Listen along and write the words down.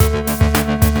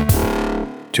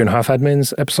2.5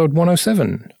 Admins, episode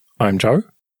 107. I'm Joe.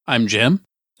 I'm Jim.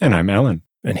 And I'm Alan.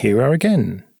 And here we are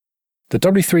again. The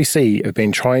W3C have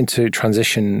been trying to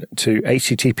transition to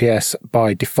HTTPS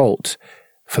by default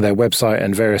for their website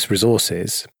and various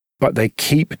resources, but they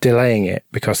keep delaying it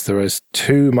because there is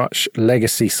too much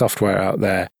legacy software out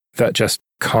there that just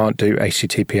can't do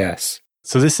HTTPS.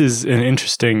 So this is an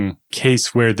interesting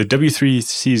case where the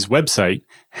W3C's website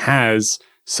has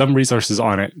some resources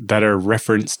on it that are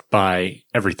referenced by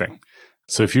everything.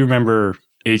 So if you remember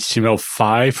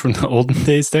HTML5 from the olden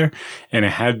days there, and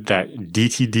it had that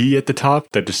DTD at the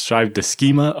top that described the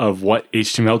schema of what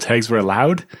HTML tags were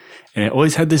allowed, and it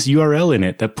always had this URL in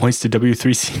it that points to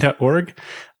w3c.org.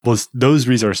 Well, those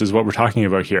resources, what we're talking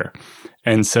about here.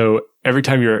 And so every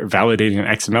time you're validating an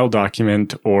XML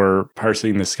document or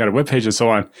parsing this kind of web page and so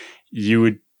on, you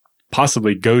would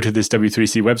possibly go to this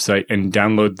W3C website and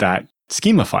download that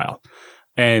schema file.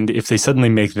 And if they suddenly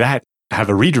make that have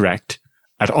a redirect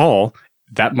at all,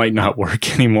 that might not work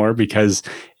anymore because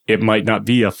it might not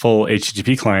be a full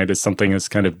HTTP client. It's something that's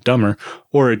kind of dumber,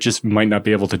 or it just might not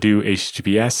be able to do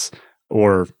HTTPS,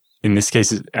 or in this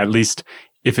case, at least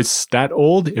if it's that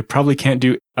old, it probably can't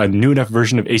do a new enough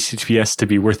version of HTTPS to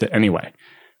be worth it anyway,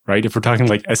 right? If we're talking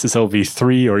like SSL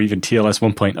v3 or even TLS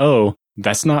 1.0,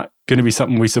 that's not going to be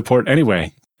something we support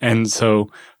anyway. And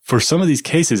so for some of these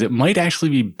cases, it might actually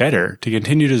be better to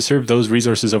continue to serve those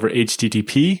resources over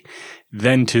HTTP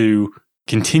than to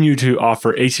continue to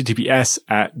offer HTTPS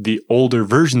at the older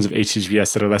versions of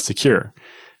HTTPS that are less secure,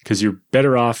 because you're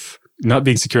better off not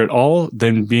being secure at all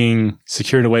than being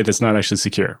secure in a way that's not actually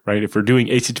secure, right? If we're doing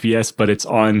HTTPS, but it's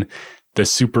on the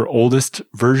super oldest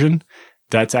version,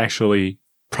 that's actually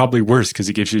probably worse because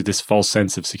it gives you this false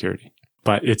sense of security.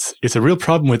 But it's a real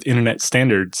problem with internet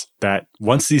standards that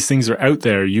once these things are out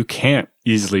there, you can't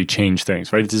easily change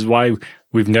things, right? This is why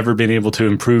we've never been able to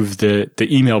improve the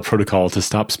email protocol to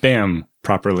stop spam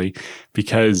properly,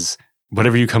 because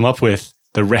whatever you come up with,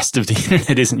 the rest of the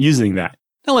internet isn't using that.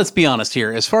 Now, let's be honest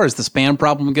here. As far as the spam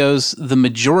problem goes, the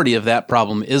majority of that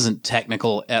problem isn't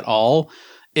technical at all.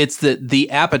 It's that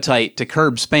the appetite to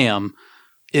curb spam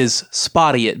is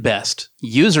spotty at best.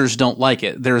 Users don't like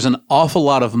it. There's an awful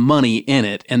lot of money in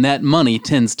it, and that money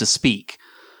tends to speak.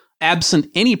 Absent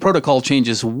any protocol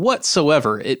changes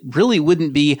whatsoever, it really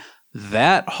wouldn't be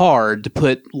that hard to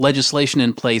put legislation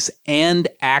in place and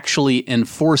actually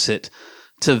enforce it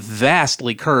to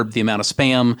vastly curb the amount of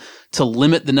spam, to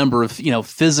limit the number of,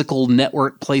 physical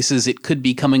network places it could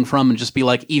be coming from, and just be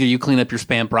like, either you clean up your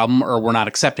spam problem or we're not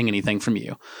accepting anything from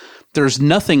you. There's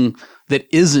nothing that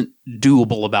isn't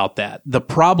doable about that. The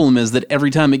problem is that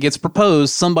every time it gets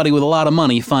proposed, somebody with a lot of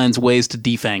money finds ways to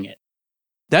defang it.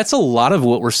 That's a lot of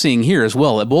what we're seeing here as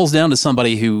well. It boils down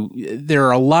to there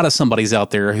are a lot of somebodies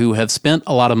out there who have spent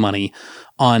a lot of money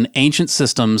on ancient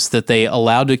systems that they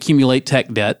allowed to accumulate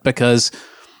tech debt because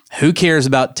who cares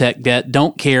about tech debt?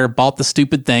 Don't care. Bought the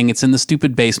stupid thing. It's in the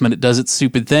stupid basement. It does its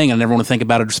stupid thing. I never want to think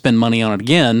about it or spend money on it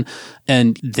again.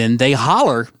 And then they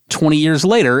holler 20 years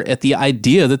later at the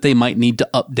idea that they might need to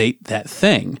update that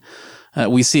thing.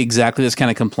 We see exactly this kind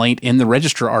of complaint in the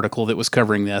Register article that was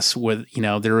covering this with,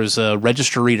 there was a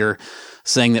Register reader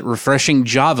saying that refreshing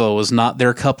Java was not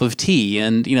their cup of tea.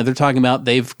 And, they're talking about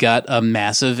they've got a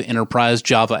massive enterprise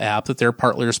Java app that they're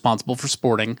partly responsible for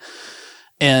supporting,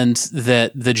 and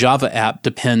that the Java app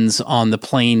depends on the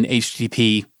plain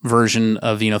HTTP version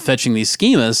of, fetching these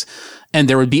schemas, and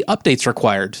there would be updates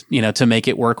required, to make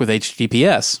it work with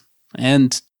HTTPS.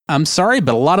 And I'm sorry,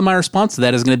 but a lot of my response to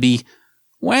that is going to be,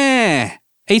 wah,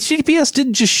 HTTPS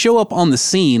didn't just show up on the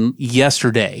scene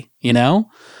yesterday,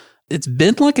 It's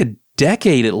been like a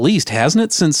decade at least, hasn't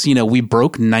it, since, we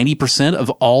broke 90%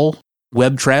 of all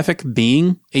web traffic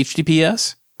being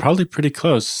HTTPS? Probably pretty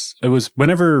close. It was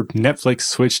whenever Netflix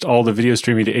switched all the video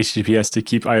streaming to HTTPS to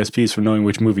keep ISPs from knowing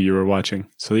which movie you were watching.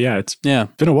 So it's been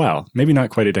a while. Maybe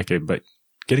not quite a decade, but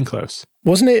getting close.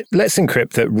 Wasn't it Let's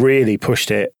Encrypt that really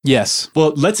pushed it? Yes.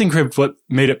 Well, Let's Encrypt what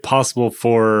made it possible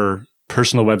for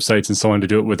personal websites and so on to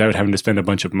do it without having to spend a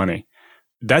bunch of money.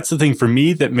 That's the thing for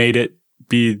me that made it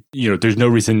be, there's no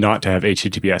reason not to have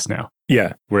HTTPS now.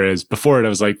 Yeah. Whereas before it, I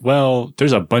was like, well,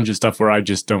 there's a bunch of stuff where I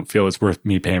just don't feel it's worth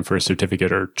me paying for a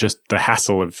certificate or just the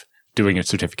hassle of doing a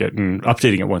certificate and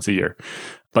updating it once a year.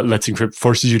 But Let's Encrypt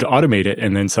forces you to automate it,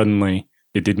 and then suddenly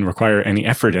it didn't require any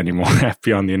effort anymore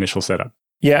beyond the initial setup.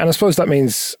 Yeah, and I suppose that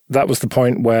means that was the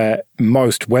point where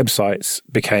most websites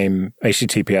became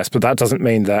HTTPS, but that doesn't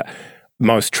mean that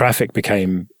most traffic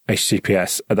became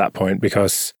HTTPS at that point,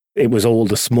 because it was all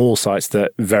the small sites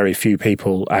that very few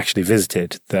people actually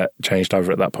visited that changed over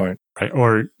at that point. Right.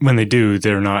 Or when they do,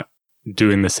 they're not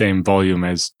doing the same volume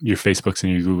as your Facebooks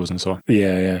and your Googles and so on.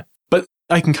 Yeah. But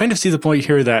I can kind of see the point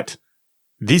here that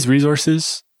these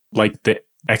resources, like the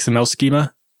XML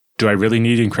schema, do I really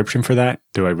need encryption for that?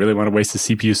 Do I really want to waste the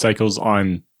CPU cycles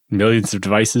on millions of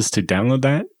devices to download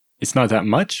that? It's not that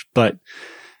much, but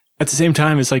at the same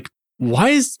time, it's like, why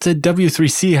is the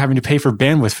W3C having to pay for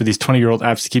bandwidth for these 20-year-old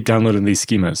apps to keep downloading these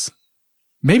schemas?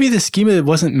 Maybe the schema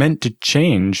wasn't meant to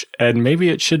change, and maybe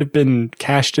it should have been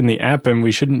cached in the app, and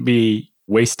we shouldn't be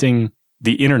wasting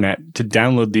the internet to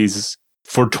download these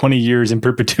for 20 years in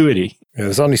perpetuity. Yeah,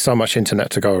 there's only so much internet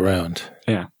to go around.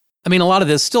 Yeah. I mean, a lot of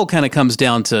this still kind of comes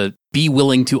down to be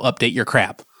willing to update your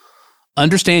crap.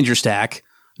 Understand your stack,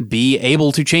 be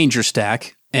able to change your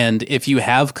stack, and if you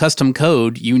have custom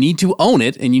code, you need to own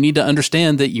it, and you need to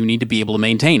understand that you need to be able to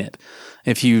maintain it.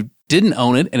 If you didn't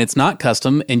own it and it's not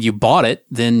custom and you bought it,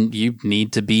 then you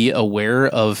need to be aware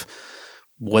of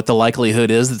what the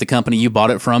likelihood is that the company you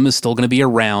bought it from is still going to be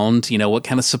around. You know, what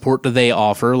kind of support do they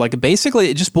offer? Like, basically,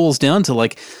 it just boils down to,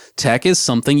 like, tech is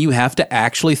something you have to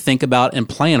actually think about and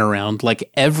plan around,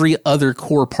 like every other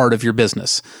core part of your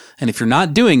business. And if you're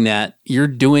not doing that, you're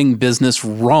doing business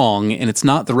wrong, and it's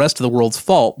not the rest of the world's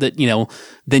fault that, you know,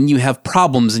 then you have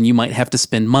problems and you might have to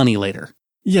spend money later.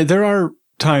 Yeah, there are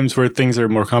times where things are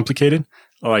more complicated.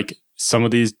 Like some of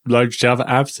these large Java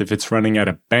apps, if it's running at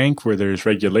a bank where there's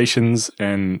regulations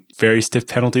and very stiff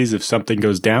penalties if something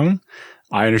goes down,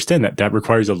 I understand that. That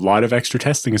requires a lot of extra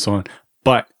testing and so on.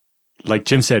 But like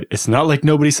Jim said, it's not like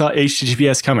nobody saw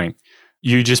HTTPS coming.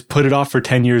 You just put it off for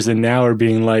 10 years and now are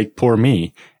being like, poor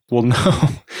me. Well, no.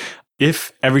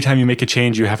 If every time you make a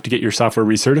change, you have to get your software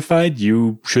recertified,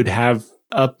 you should have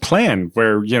a plan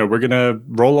where, you know, we're going to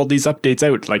roll all these updates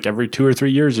out like every 2 or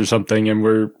 3 years or something. And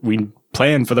we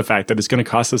plan for the fact that it's going to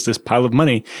cost us this pile of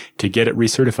money to get it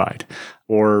recertified.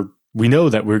 Or we know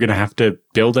that we're going to have to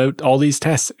build out all these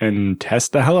tests and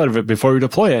test the hell out of it before we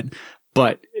deploy it.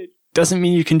 But it doesn't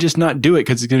mean you can just not do it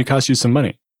because it's going to cost you some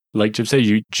money. Like Jim said,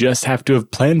 you just have to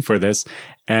have planned for this.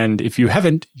 And if you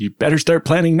haven't, you better start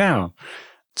planning now.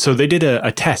 So they did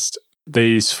a test.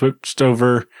 They switched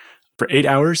over for 8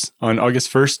 hours on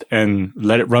August 1st and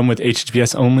let it run with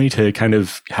HTTPS only to kind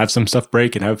of have some stuff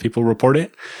break and have people report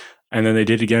it. And then they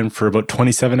did it again for about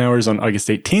 27 hours on August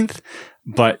 18th,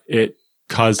 but it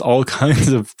caused all kinds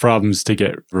of problems to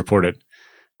get reported.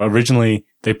 Originally,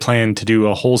 they planned to do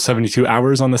a whole 72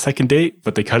 hours on the second date,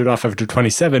 but they cut it off after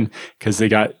 27 because they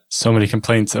got so many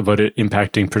complaints about it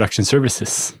impacting production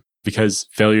services. Because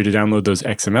failure to download those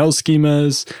XML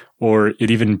schemas, or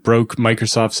it even broke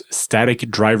Microsoft's static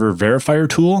driver verifier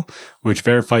tool, which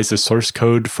verifies the source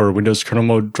code for Windows kernel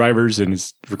mode drivers and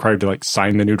is required to like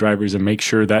sign the new drivers and make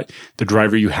sure that the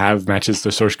driver you have matches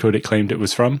the source code it claimed it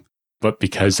was from. But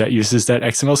because that uses that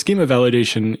XML schema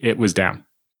validation, it was down.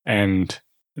 And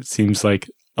it seems like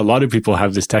a lot of people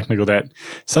have this technical debt,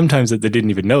 sometimes that they didn't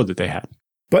even know that they had.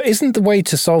 But isn't the way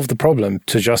to solve the problem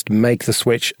to just make the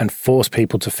switch and force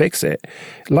people to fix it?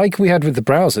 Like we had with the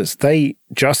browsers, they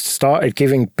just started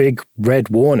giving big red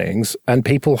warnings and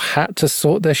people had to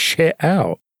sort their shit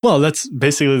out. Well, that's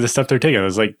basically the stuff they're taking. It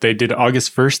was like they did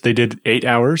August 1st, they did 8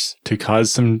 hours to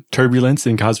cause some turbulence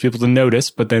and cause people to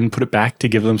notice, but then put it back to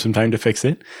give them some time to fix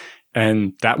it.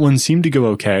 And that one seemed to go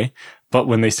okay. But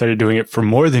when they started doing it for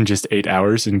more than just 8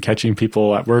 hours and catching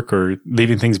people at work or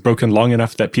leaving things broken long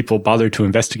enough that people bothered to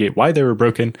investigate why they were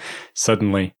broken,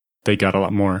 suddenly they got a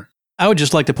lot more. I would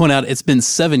just like to point out it's been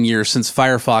 7 years since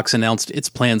Firefox announced its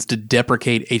plans to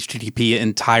deprecate HTTP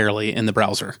entirely in the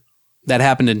browser. That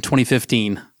happened in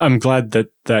 2015. I'm glad that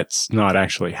that's not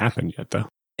actually happened yet, though.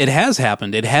 It has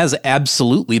happened. It has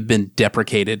absolutely been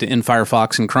deprecated in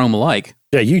Firefox and Chrome alike.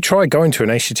 Yeah, you try going to an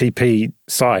HTTP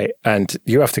site and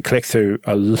you have to click through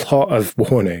a lot of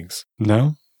warnings.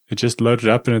 No, it just loaded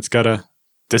up and it's got a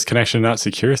disconnection not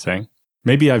secure thing.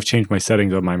 Maybe I've changed my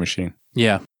settings on my machine.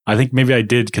 Yeah. I think maybe I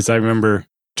did because I remember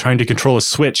trying to control a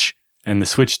switch and the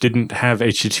switch didn't have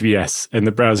HTTPS and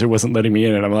the browser wasn't letting me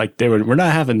in. And I'm like, we're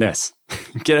not having this.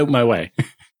 Get out of my way.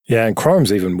 Yeah, and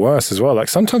Chrome's even worse as well. Like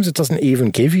sometimes it doesn't even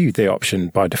give you the option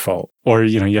by default. Or,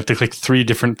 you have to click 3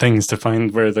 different things to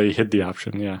find where they hid the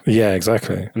option. Yeah. Yeah,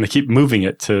 exactly. And they keep moving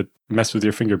it to mess with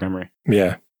your finger memory.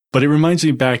 Yeah. But it reminds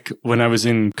me back when I was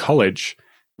in college,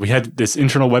 we had this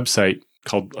internal website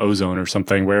called Ozone or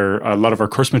something where a lot of our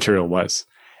course material was.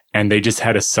 And they just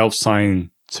had a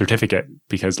self-sign certificate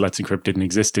because Let's Encrypt didn't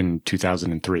exist in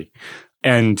 2003.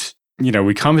 And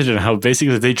we commented on how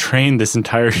basically they trained this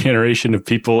entire generation of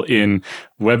people in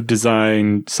web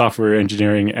design, software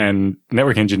engineering, and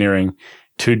network engineering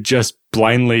to just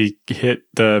blindly hit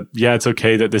it's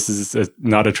okay that this is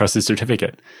not a trusted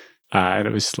certificate. And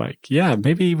it was like, yeah,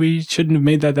 maybe we shouldn't have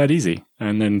made that easy.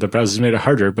 And then the browsers made it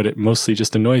harder, but it mostly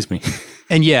just annoys me.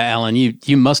 And yeah, Alan,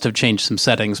 you must have changed some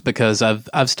settings, because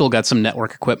I've still got some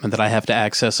network equipment that I have to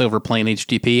access over plain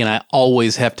HTTP, and I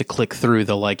always have to click through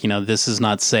the this is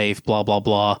not safe, blah, blah,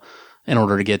 blah, in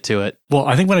order to get to it. Well,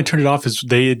 I think when I turned it off,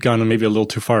 they had gone maybe a little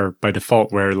too far by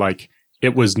default, where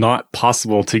it was not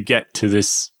possible to get to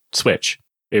this switch.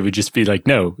 It would just be like,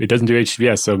 no, it doesn't do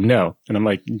HTTPS, so no. And I'm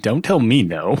like, don't tell me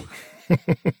no.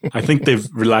 I think they've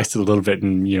relaxed it a little bit,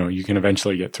 and you can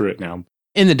eventually get through it now.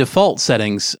 In the default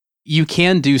settings, you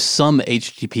can do some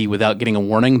HTTP without getting a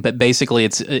warning, but basically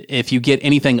it's if you get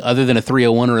anything other than a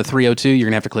 301 or a 302, you're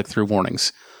going to have to click through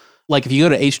warnings. Like if you go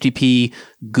to HTTP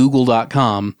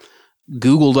google.com,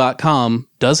 google.com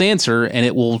does answer, and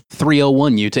it will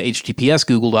 301 you to HTTPS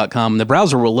google.com, and the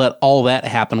browser will let all that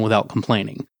happen without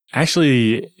complaining.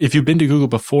 Actually, if you've been to Google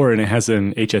before and it has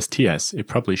an HSTS, it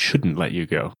probably shouldn't let you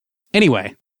go.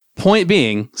 Anyway, point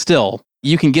being, still,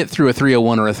 you can get through a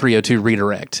 301 or a 302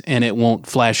 redirect, and it won't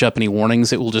flash up any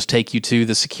warnings. It will just take you to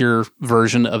the secure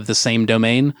version of the same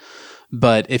domain.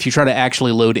 But if you try to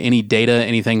actually load any data,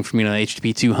 anything from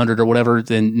HTTP 200 or whatever,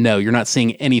 then no, you're not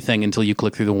seeing anything until you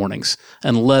click through the warnings,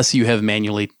 unless you have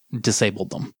manually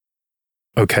disabled them.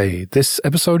 Okay, this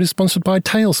episode is sponsored by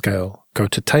Tailscale. Go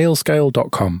to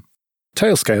tailscale.com.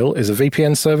 Tailscale is a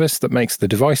VPN service that makes the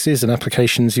devices and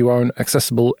applications you own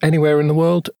accessible anywhere in the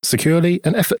world, securely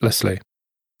and effortlessly.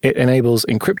 It enables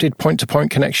encrypted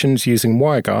point-to-point connections using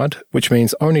WireGuard, which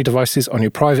means only devices on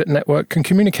your private network can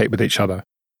communicate with each other.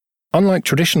 Unlike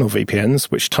traditional VPNs,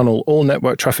 which tunnel all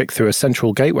network traffic through a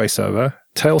central gateway server,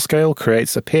 Tailscale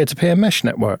creates a peer-to-peer mesh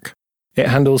network. It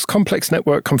handles complex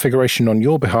network configuration on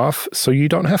your behalf, so you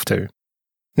don't have to.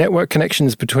 Network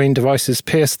connections between devices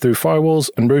pierce through firewalls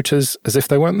and routers as if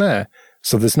they weren't there,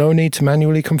 so there's no need to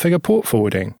manually configure port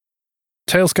forwarding.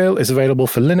 Tailscale is available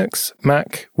for Linux,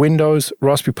 Mac, Windows,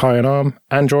 Raspberry Pi and ARM,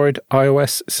 Android,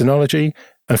 iOS, Synology,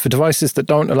 and for devices that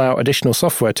don't allow additional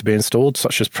software to be installed,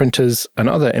 such as printers and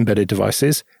other embedded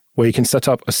devices, where you can set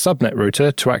up a subnet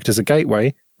router to act as a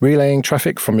gateway, relaying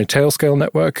traffic from your Tailscale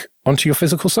network onto your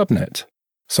physical subnet.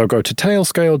 So go to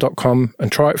tailscale.com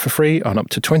and try it for free on up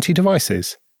to 20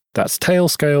 devices. That's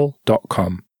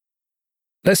tailscale.com.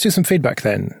 Let's do some feedback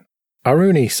then.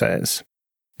 Aruni says,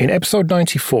 in episode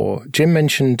 94, Jim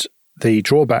mentioned the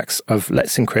drawbacks of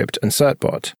Let's Encrypt and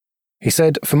Certbot. He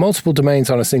said, for multiple domains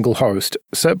on a single host,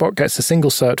 Certbot gets a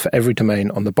single cert for every domain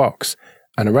on the box,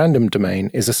 and a random domain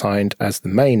is assigned as the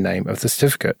main name of the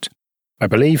certificate. I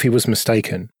believe he was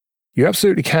mistaken. You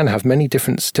absolutely can have many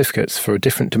different certificates for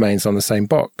different domains on the same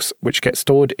box, which get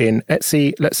stored in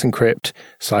etc Let's Encrypt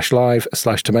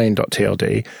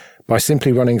 /live/domain.tld by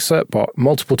simply running Certbot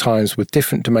multiple times with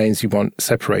different domains you want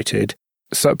separated.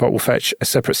 Certbot will fetch a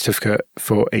separate certificate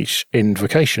for each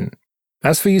invocation.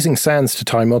 As for using SANs to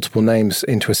tie multiple names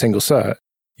into a single cert,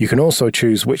 you can also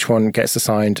choose which one gets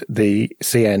assigned the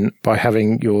CN by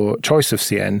having your choice of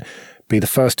CN be the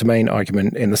first domain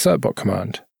argument in the Certbot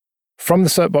command. From the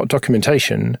Certbot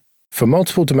documentation, for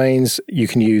multiple domains, you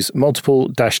can use multiple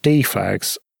 -D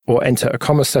flags or enter a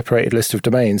comma-separated list of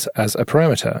domains as a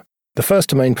parameter. The first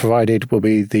domain provided will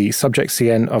be the subject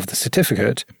CN of the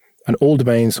certificate, and all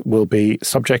domains will be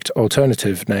subject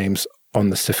alternative names on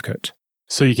the certificate.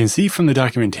 So you can see from the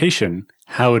documentation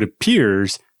how it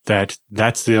appears that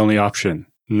that's the only option,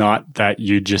 not that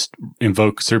you just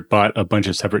invoke certbot a bunch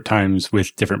of separate times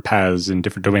with different paths and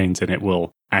different domains, and it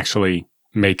will actually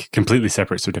make completely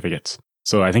separate certificates.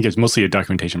 So I think it's mostly a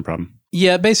documentation problem.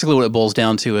 Yeah, basically what it boils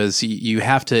down to is you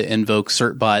have to invoke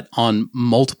certbot on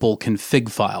multiple config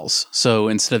files. So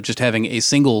instead of just having a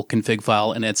single config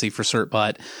file in etc for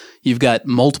certbot, you've got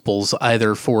multiples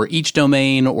either for each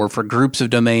domain or for groups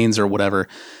of domains or whatever.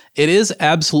 It is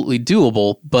absolutely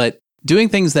doable, but doing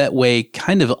things that way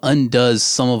kind of undoes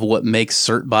some of what makes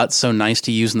certbot so nice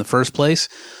to use in the first place.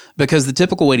 Because the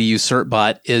typical way to use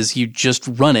certbot is you just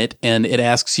run it and it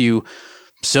asks you,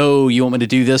 so you want me to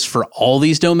do this for all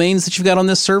these domains that you've got on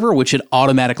this server, which it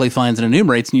automatically finds and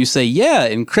enumerates. And you say, yeah,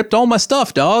 encrypt all my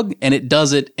stuff, dog. And it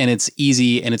does it, and it's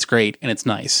easy, and it's great, and it's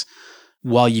nice.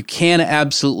 While you can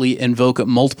absolutely invoke it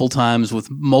multiple times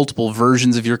with multiple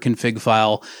versions of your config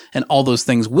file, and all those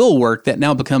things will work, that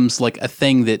now becomes like a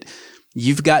thing that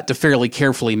you've got to fairly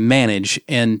carefully manage.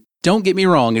 And don't get me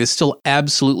wrong, it is still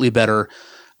absolutely better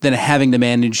than having to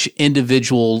manage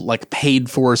individual, like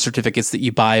paid for certificates that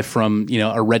you buy from,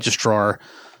 a registrar,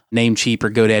 Namecheap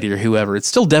or GoDaddy or whoever. It's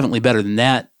still definitely better than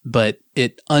that, but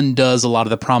it undoes a lot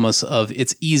of the promise of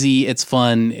it's easy, it's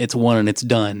fun, it's one and it's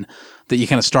done that you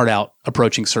kind of start out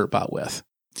approaching certbot with.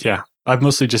 Yeah. I've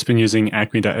mostly just been using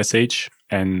acme.sh,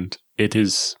 and it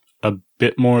is a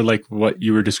bit more like what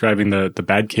you were describing, the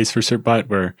bad case for Certbot,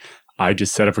 where I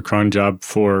just set up a cron job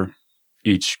for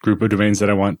each group of domains that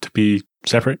I want to be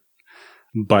separate.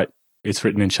 But it's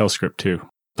written in shell script too.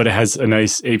 But it has a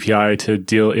nice API to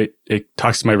deal. It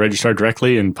talks to my registrar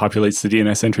directly and populates the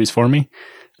DNS entries for me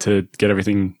to get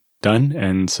everything done.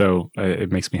 And so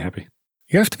it makes me happy.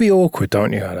 You have to be awkward,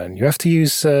 don't you, Alan? You have to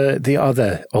use the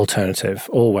other alternative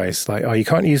always. Like, you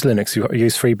can't use Linux, you've got to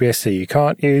use FreeBSD. You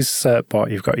can't use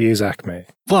Certbot, you've got to use Acme.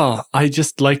 Well, I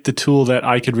just like the tool that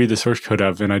I could read the source code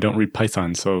of, and I don't read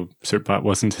Python, so Certbot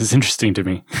wasn't as interesting to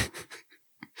me.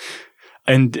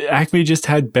 And Acme just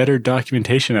had better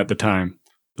documentation at the time.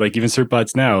 Like even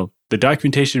Certbots now, the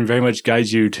documentation very much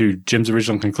guides you to Jim's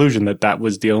original conclusion that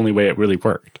was the only way it really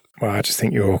worked. Well, I just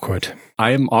think you're awkward.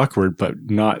 I am awkward, but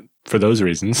not for those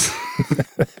reasons.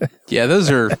 Yeah, those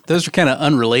are kind of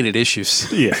unrelated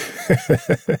issues. Yeah.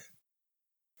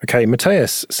 Okay,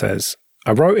 Mateus says,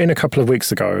 I wrote in a couple of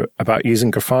weeks ago about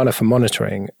using Grafana for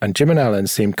monitoring, and Jim and Alan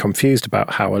seemed confused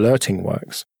about how alerting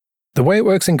works. The way it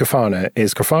works in Grafana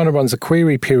is Grafana runs a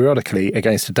query periodically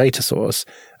against a data source,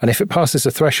 and if it passes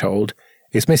a threshold,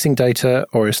 is missing data,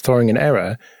 or is throwing an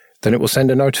error, then it will send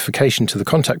a notification to the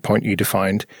contact point you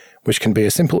defined, which can be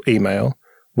a simple email,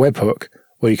 webhook,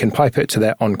 or you can pipe it to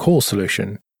their on-call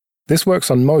solution. This works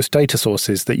on most data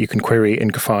sources that you can query in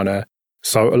Grafana,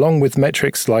 so along with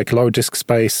metrics like low disk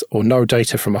space or no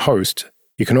data from a host,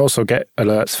 you can also get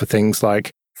alerts for things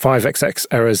like 5xx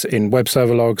errors in web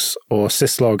server logs, or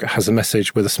syslog has a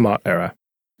message with a smart error.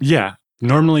 Yeah.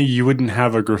 Normally you wouldn't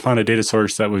have a Grafana data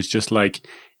source that was just like,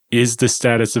 is the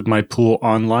status of my pool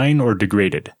online or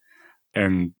degraded?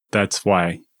 And that's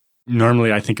why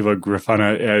normally I think of a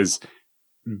Grafana as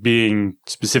being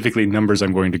specifically numbers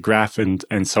I'm going to graph and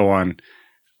so on.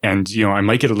 And, I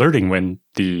might get alerting when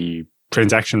the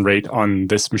transaction rate on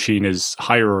this machine is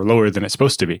higher or lower than it's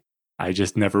supposed to be. I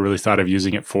just never really thought of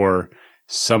using it for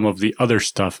some of the other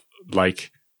stuff,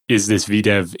 like, is this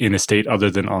VDEV in a state other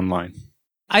than online?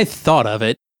 I thought of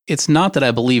it. It's not that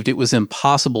I believed it was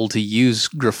impossible to use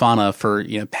Grafana for,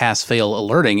 pass-fail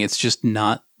alerting. It's just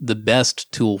not the best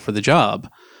tool for the job.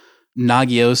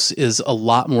 Nagios is a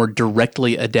lot more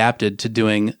directly adapted to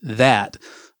doing that.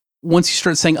 Once you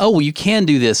start saying, oh, well, you can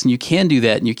do this and you can do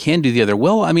that and you can do the other.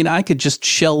 Well, I mean, I could just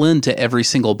shell into every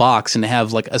single box and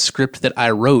have like a script that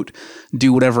I wrote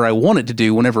do whatever I want it to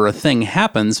do whenever a thing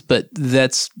happens. But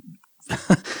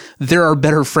there are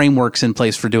better frameworks in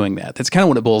place for doing that. That's kind of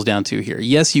what it boils down to here.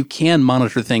 Yes, you can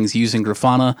monitor things using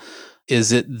Grafana.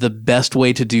 Is it the best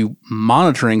way to do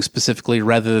monitoring specifically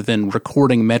rather than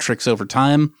recording metrics over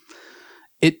time?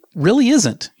 It really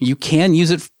isn't. You can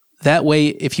use it that way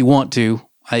if you want to.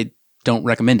 I don't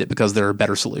recommend it because there are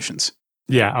better solutions.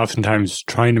 Yeah, oftentimes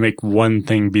trying to make one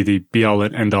thing be the be-all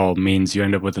and end-all means you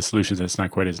end up with a solution that's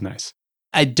not quite as nice.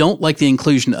 I don't like the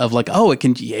inclusion of like, oh, it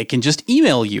can just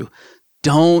email you.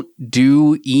 Don't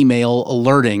do email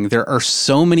alerting. There are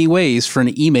so many ways for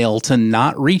an email to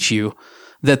not reach you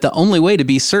that the only way to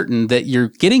be certain that you're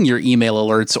getting your email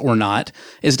alerts or not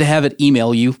is to have it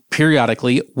email you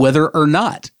periodically whether or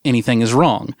not anything is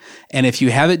wrong. And if you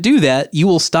have it do that, you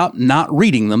will stop not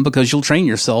reading them because you'll train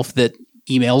yourself that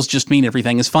emails just mean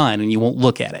everything is fine and you won't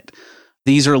look at it.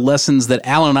 These are lessons that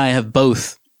Alan and I have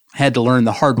both had to learn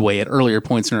the hard way at earlier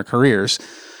points in our careers.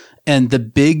 And the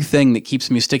big thing that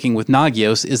keeps me sticking with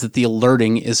Nagios is that the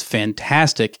alerting is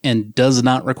fantastic and does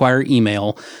not require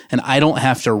email. And I don't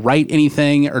have to write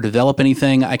anything or develop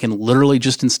anything. I can literally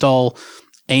just install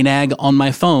ANAG on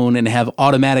my phone and have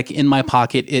automatic in my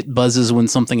pocket. It buzzes when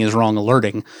something is wrong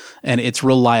alerting. And it's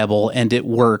reliable and it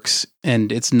works.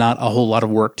 And it's not a whole lot of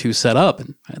work to set up.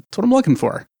 And that's what I'm looking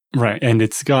for. Right. And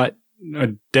it's got a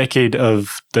decade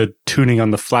of the tuning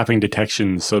on the flapping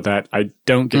detection so that I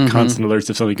don't get constant alerts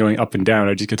of something going up and down.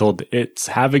 I just get told it's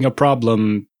having a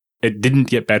problem. It didn't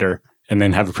get better and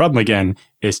then have a problem again.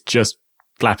 It's just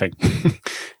flapping,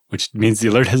 which means the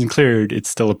alert hasn't cleared. It's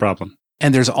still a problem.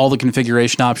 And there's all the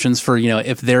configuration options for,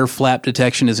 if their flap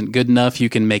detection isn't good enough, you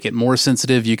can make it more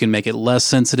sensitive. You can make it less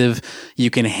sensitive.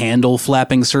 You can handle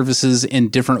flapping services in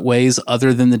different ways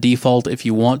other than the default if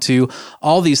you want to.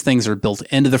 All these things are built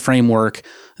into the framework.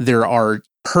 There are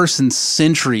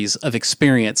centuries of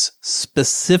experience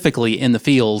specifically in the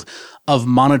field of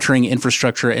monitoring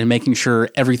infrastructure and making sure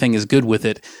everything is good with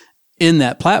it in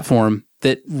that platform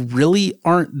that really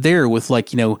aren't there with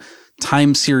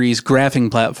time series graphing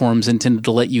platforms intended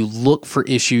to let you look for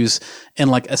issues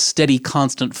and like a steady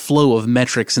constant flow of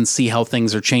metrics and see how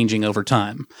things are changing over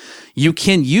time. You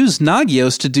can use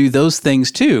Nagios to do those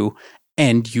things too,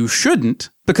 and you shouldn't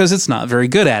because it's not very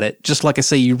good at it. Just like I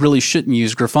say, you really shouldn't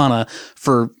use Grafana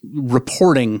for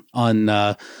reporting on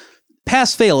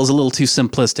Pass-fail is a little too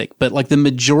simplistic, but like the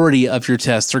majority of your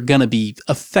tests are going to be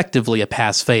effectively a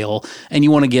pass-fail, and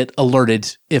you want to get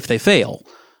alerted if they fail.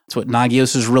 That's what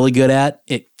Nagios is really good at.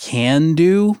 It can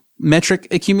do metric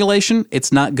accumulation.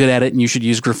 It's not good at it, and you should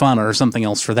use Grafana or something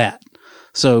else for that.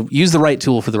 So use the right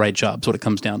tool for the right job is what it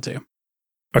comes down to.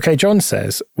 Okay, John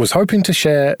says, was hoping to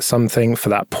share something for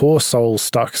that poor soul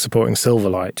stuck supporting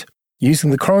Silverlight.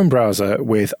 Using the Chrome browser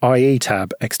with IE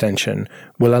tab extension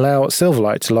will allow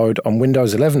Silverlight to load on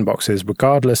Windows 11 boxes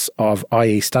regardless of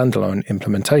IE standalone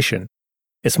implementation.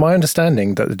 It's my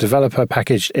understanding that the developer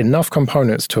packaged enough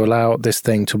components to allow this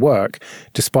thing to work,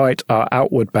 despite our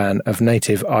outward ban of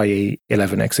native IE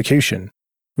 11 execution.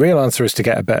 Real answer is to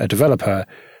get a better developer,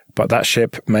 but that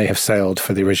ship may have sailed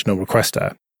for the original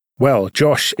requester. Well,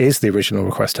 Josh is the original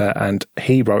requester, and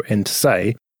he wrote in to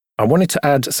say, I wanted to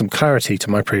add some clarity to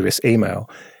my previous email.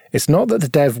 It's not that the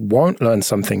dev won't learn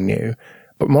something new,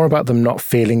 but more about them not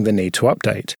feeling the need to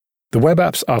update. The web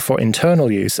apps are for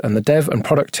internal use, and the dev and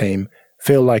product team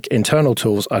feel like internal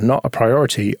tools are not a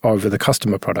priority over the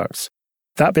customer products.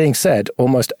 That being said,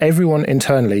 almost everyone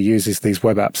internally uses these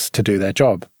web apps to do their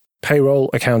job. Payroll,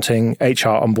 accounting,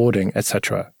 HR onboarding,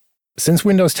 etc. Since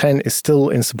Windows 10 is still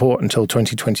in support until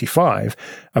 2025,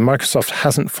 and Microsoft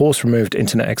hasn't force-removed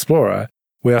Internet Explorer,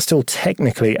 we are still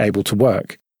technically able to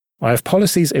work. I have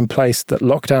policies in place that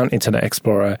lock down Internet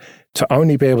Explorer to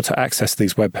only be able to access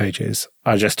these web pages.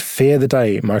 I just fear the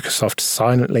day Microsoft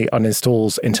silently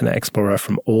uninstalls Internet Explorer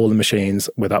from all the machines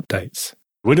with updates.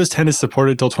 Windows 10 is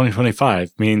supported until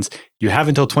 2025, means you have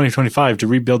until 2025 to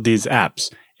rebuild these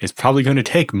apps. It's probably going to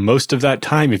take most of that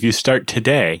time if you start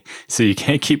today, so you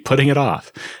can't keep putting it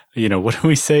off. You know, what did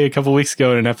we say a couple weeks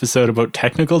ago in an episode about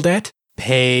technical debt?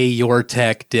 Pay your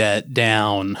tech debt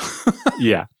down.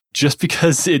 Yeah. Just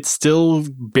because it still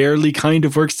barely kind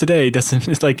of works today doesn't,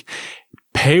 it's like,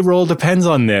 payroll depends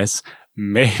on this.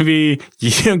 Maybe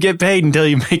you don't get paid until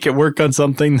you make it work on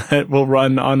something that will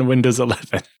run on Windows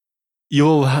 11. You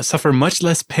will suffer much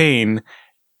less pain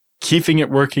keeping it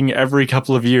working every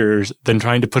couple of years than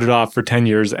trying to put it off for 10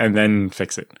 years and then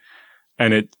fix it.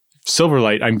 And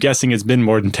Silverlight, I'm guessing it's been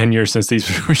more than 10 years since these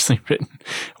were originally written,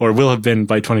 or will have been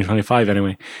by 2025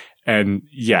 anyway. And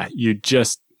yeah, you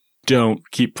just don't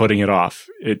keep putting it off.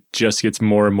 It just gets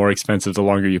more and more expensive the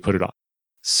longer you put it off.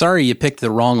 Sorry you picked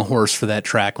the wrong horse for that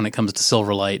track when it comes to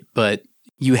Silverlight, but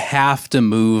you have to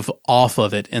move off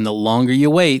of it, and the longer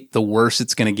you wait, the worse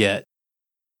it's going to get.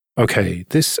 Okay,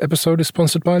 this episode is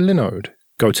sponsored by Linode.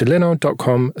 Go to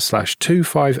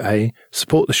linode.com/25A,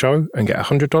 support the show, and get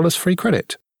 $100 free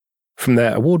credit. From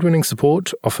their award-winning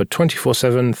support, offered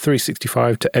 24/7,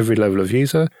 365 to every level of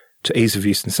user, to ease of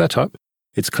use and setup,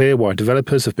 it's clear why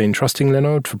developers have been trusting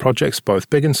Linode for projects both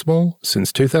big and small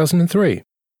since 2003.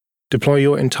 Deploy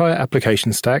your entire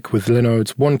application stack with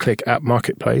Linode's one-click app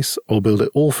marketplace, or build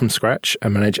it all from scratch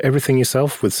and manage everything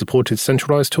yourself with supported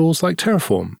centralized tools like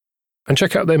Terraform. And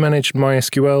check out their managed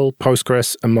MySQL,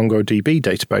 Postgres, and MongoDB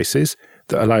databases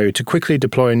that allow you to quickly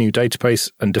deploy a new database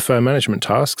and defer management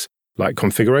tasks like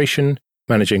configuration,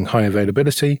 managing high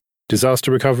availability,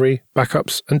 disaster recovery,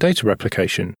 backups, and data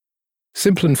replication.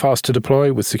 Simple and fast to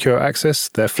deploy with secure access,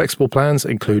 their flexible plans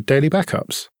include daily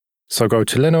backups. So go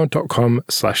to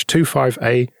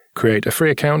linode.com/25A, create a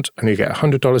free account, and you get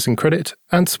 $100 in credit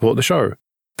and support the show.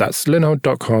 That's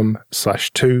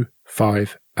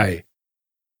linode.com/25A.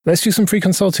 Let's do some free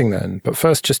consulting then, but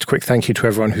first just a quick thank you to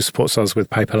everyone who supports us with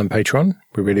PayPal and Patreon.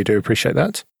 We really do appreciate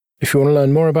that. If you want to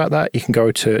learn more about that, you can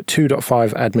go to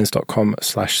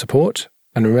 2.5admins.com/support.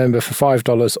 And remember, for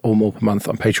 $5 or more per month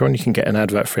on Patreon, you can get an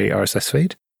advert-free RSS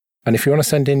feed. And if you want to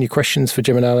send in your questions for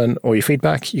Jim and Alan or your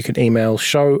feedback, you can email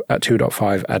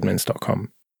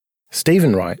show@2.5admins.com.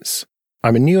 Stephen writes,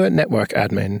 I'm a newer network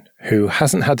admin who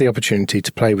hasn't had the opportunity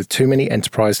to play with too many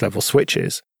enterprise-level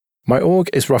switches. My org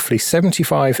is roughly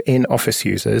 75 in-office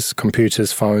users,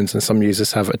 computers, phones, and some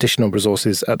users have additional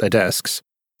resources at their desks.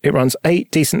 It runs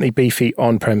 8 decently beefy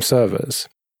on-prem servers.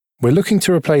 We're looking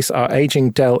to replace our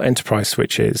aging Dell enterprise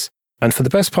switches, and for the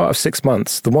best part of 6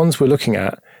 months, the ones we're looking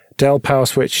at, Dell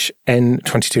PowerSwitch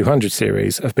N2200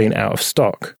 series, have been out of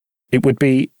stock. It would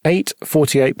be 8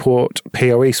 48-port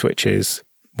PoE switches,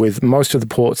 with most of the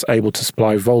ports able to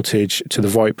supply voltage to the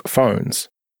VoIP phones.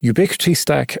 Ubiquiti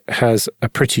Stack has a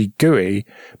pretty GUI,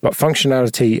 but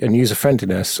functionality and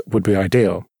user-friendliness would be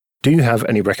ideal. Do you have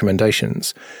any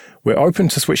recommendations? We're open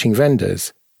to switching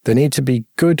vendors. They need to be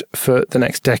good for the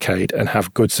next decade and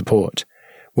have good support.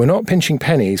 We're not pinching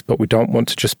pennies, but we don't want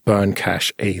to just burn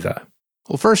cash either.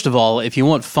 Well, first of all, if you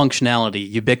want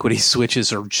functionality, Ubiquiti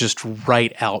switches are just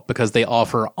right out because they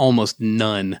offer almost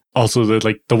none. Also,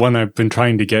 the one I've been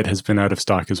trying to get has been out of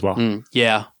stock as well.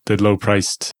 Yeah. The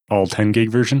low-priced all 10 gig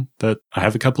version that I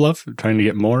have a couple of, trying to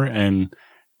get more, and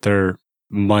they're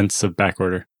months of back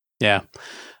order. Yeah.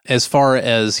 As far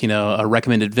as, a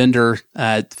recommended vendor,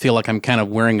 I feel like I'm kind of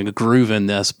wearing a groove in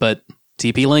this, but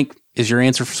TP-Link is your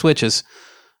answer for switches.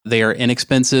 They are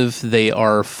inexpensive. They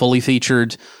are fully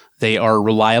featured. They are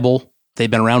reliable.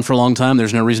 They've been around for a long time.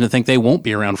 There's no reason to think they won't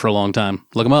be around for a long time.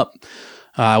 Look them up.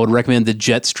 I would recommend the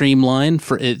Jetstream line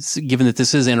for it's. Given that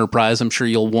this is enterprise, I'm sure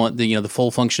you'll want the full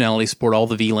functionality, support all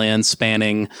the VLAN,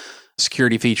 spanning,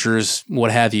 security features, what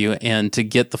have you. And to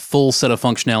get the full set of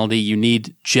functionality, you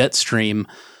need Jetstream.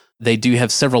 They do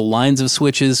have several lines of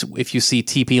switches. If you see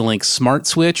TP-Link Smart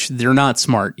Switch, they're not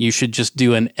smart. You should just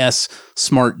do an S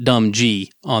Smart Dumb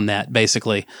G on that,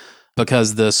 basically.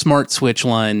 Because the Smart Switch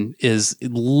line is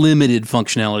limited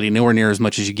functionality, nowhere near as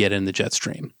much as you get in the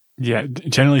Jetstream. Yeah,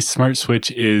 generally Smart Switch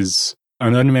is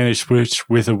an unmanaged switch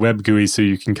with a web GUI, so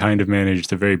you can kind of manage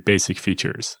the very basic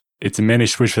features. It's a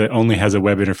managed switch that only has a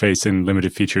web interface and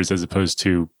limited features as opposed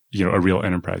to, a real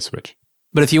enterprise switch.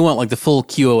 But if you want the full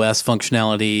QoS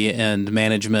functionality and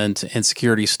management and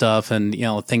security stuff and,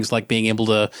 things like being able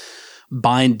to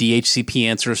bind DHCP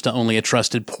answers to only a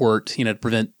trusted port, to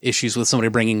prevent issues with somebody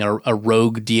bringing a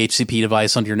rogue DHCP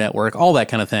device onto your network, all that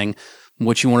kind of thing.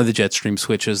 What you want are the Jetstream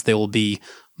switches. They will be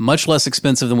much less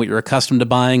expensive than what you're accustomed to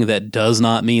buying. That does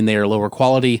not mean they are lower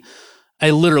quality. I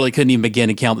literally couldn't even begin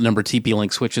to count the number of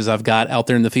TP-Link switches I've got out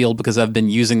there in the field because I've been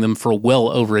using them for well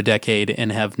over a decade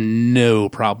and have no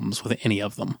problems with any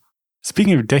of them.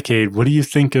 Speaking of decade, what do you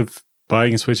think of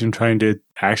buying a switch and trying to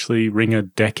actually wring a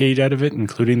decade out of it,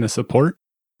 including the support?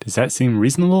 Does that seem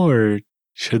reasonable, or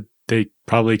should they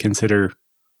probably consider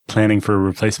planning for a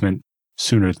replacement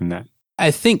sooner than that? I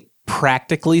think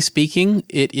practically speaking,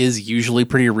 it is usually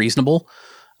pretty reasonable.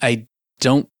 I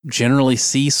don't generally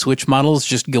see switch models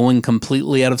just going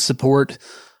completely out of support.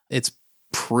 It's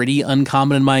pretty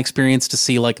uncommon in my experience to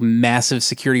see massive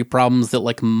security problems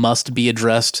that must be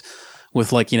addressed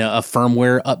with a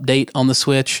firmware update on the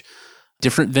switch.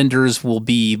 Different vendors will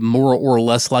be more or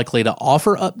less likely to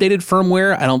offer updated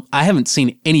firmware. I haven't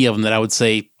seen any of them that I would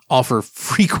say offer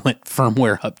frequent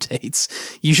firmware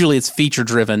updates. Usually it's feature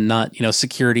driven, not,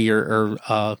 security or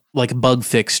bug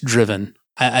fix driven.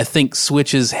 I think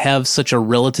switches have such a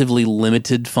relatively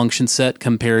limited function set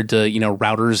compared to,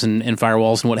 routers and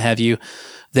firewalls and what have you,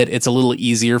 that it's a little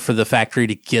easier for the factory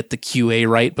to get the QA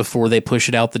right before they push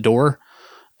it out the door.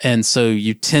 And so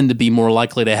you tend to be more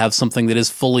likely to have something that is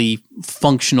fully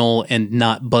functional and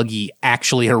not buggy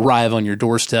actually arrive on your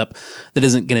doorstep that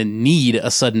isn't going to need a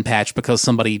sudden patch because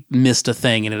somebody missed a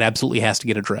thing and it absolutely has to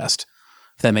get addressed,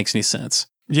 if that makes any sense.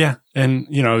 Yeah. And,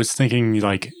 I was thinking,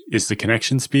 is the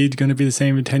connection speed going to be the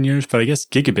same in 10 years? But I guess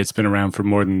gigabit's been around for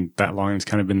more than that long. It's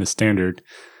kind of been the standard.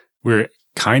 We're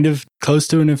kind of close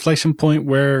to an inflection point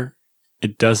where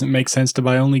it doesn't make sense to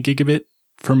buy only gigabit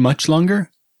for much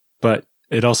longer, but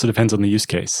it also depends on the use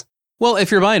case. Well, if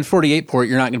you're buying 48 port,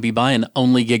 you're not going to be buying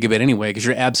only gigabit anyway, because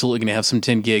you're absolutely going to have some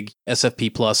 10 gig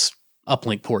SFP plus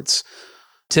uplink ports.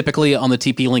 Typically on the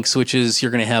TP-Link switches,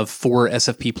 you're going to have 4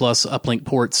 SFP plus uplink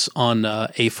ports on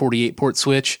a 48 port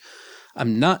switch.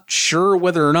 I'm not sure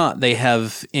whether or not they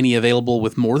have any available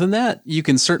with more than that. You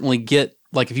can certainly get,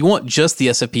 if you want just the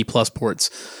SFP plus ports,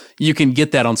 you can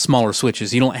get that on smaller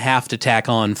switches. You don't have to tack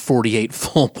on 48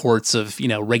 full ports of,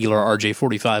 regular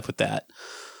RJ45 with that.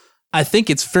 I think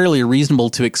it's fairly reasonable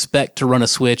to expect to run a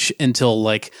switch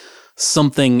until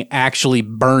something actually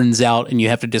burns out and you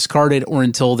have to discard it, or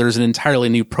until there's an entirely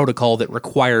new protocol that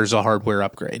requires a hardware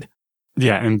upgrade.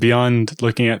 Yeah, and beyond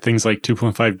looking at things like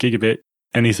 2.5 gigabit,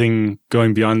 anything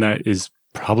going beyond that is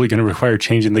probably going to require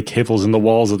changing the cables in the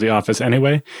walls of the office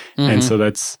anyway. Mm-hmm. And so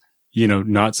that's,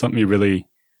 not something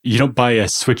you don't buy a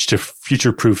switch to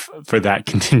future-proof for that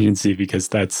contingency, because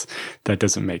that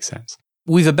doesn't make sense.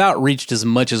 We've about reached as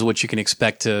much as what you can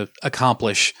expect to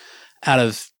accomplish out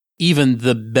of even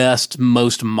the best,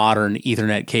 most modern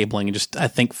Ethernet cabling. And I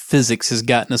think physics has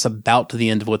gotten us about to the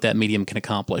end of what that medium can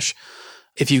accomplish.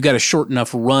 If you've got a short enough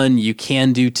run, you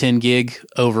can do 10 gig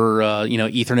over,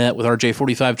 Ethernet with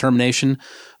RJ45 termination.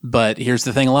 But here's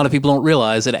the thing a lot of people don't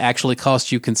realize: it actually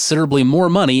costs you considerably more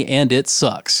money and it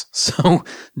sucks. So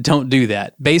don't do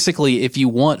that. Basically, if you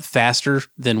want faster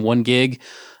than 1 gig,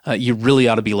 you really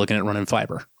ought to be looking at running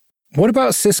fiber. What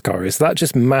about Cisco? Is that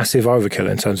just massive overkill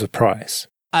in terms of price?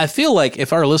 I feel like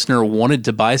if our listener wanted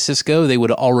to buy Cisco, they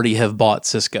would already have bought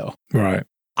Cisco. Right.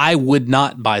 I would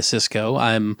not buy Cisco.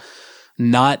 I'm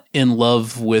not in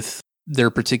love with their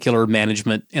particular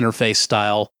management interface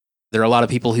style. There are a lot of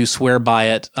people who swear by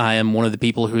it. I am one of the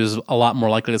people who is a lot more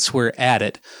likely to swear at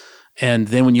it. And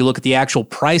then when you look at the actual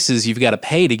prices you've got to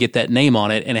pay to get that name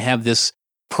on it and have this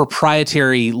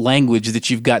proprietary language that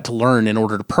you've got to learn in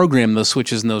order to program those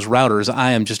switches and those routers,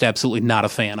 I am just absolutely not a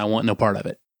fan. I want no part of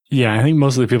it. Yeah, I think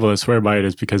most of the people that swear by it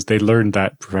is because they learned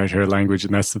that proprietary language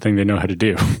and that's the thing they know how to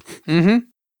do. Mm-hmm.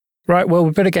 Right, well,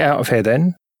 we better get out of here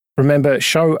then. Remember,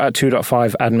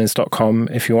 show@2.5admins.com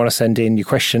if you want to send in your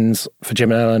questions for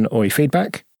Jim and Alan or your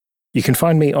feedback. You can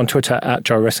find me on Twitter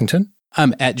 @Joe Ressington.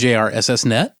 I'm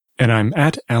 @JRSSNet. And I'm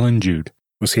 @Alan Jude.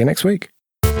 We'll see you next week.